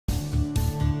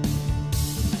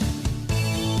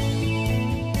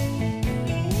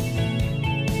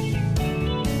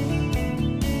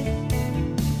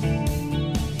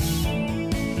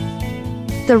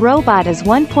The robot is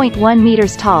 1.1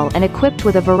 meters tall and equipped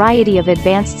with a variety of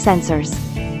advanced sensors.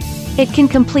 It can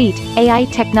complete AI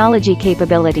technology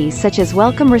capabilities such as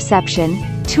welcome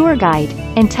reception, tour guide,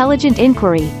 intelligent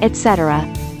inquiry, etc.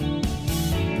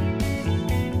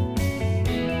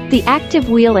 The active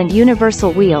wheel and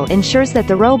universal wheel ensures that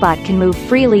the robot can move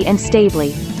freely and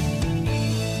stably.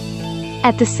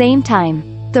 At the same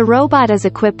time, the robot is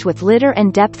equipped with lidar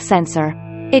and depth sensor.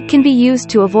 It can be used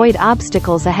to avoid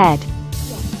obstacles ahead.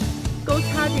 Go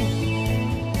charging.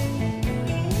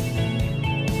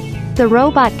 The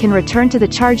robot can return to the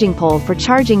charging pole for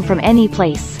charging from any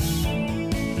place.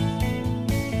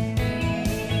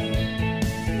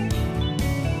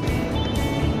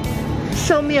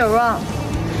 Show me around.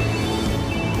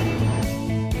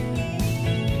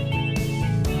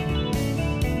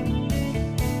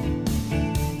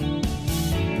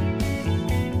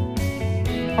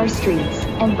 Our streets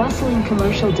and bustling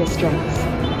commercial districts.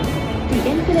 The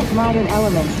infinite modern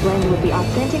elements blend with the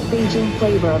authentic Beijing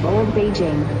flavor of old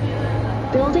Beijing.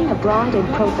 Building a broad and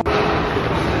profound...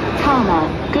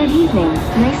 Good evening,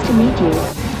 nice to meet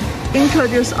you.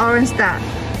 Introduce Orange Star.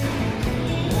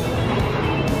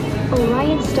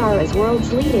 Orion Star is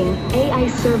world's leading AI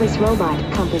service robot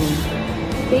company.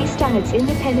 Based on its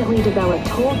independently developed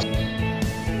whole...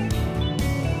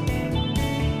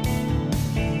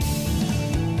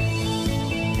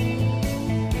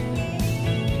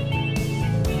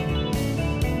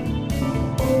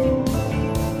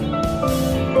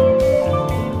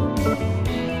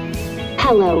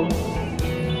 Hello.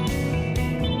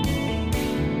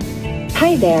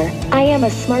 Hi there, I am a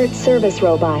smart service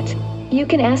robot. You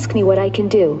can ask me what I can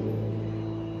do.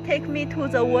 Take me to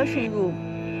the washing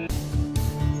room.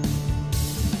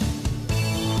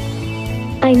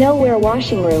 I know where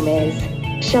washing room is.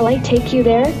 Shall I take you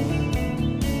there?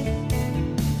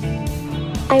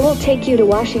 I will take you to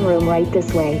washing room right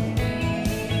this way.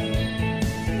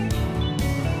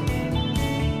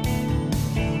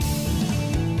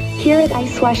 Here at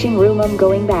ice washing room I'm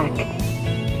going back.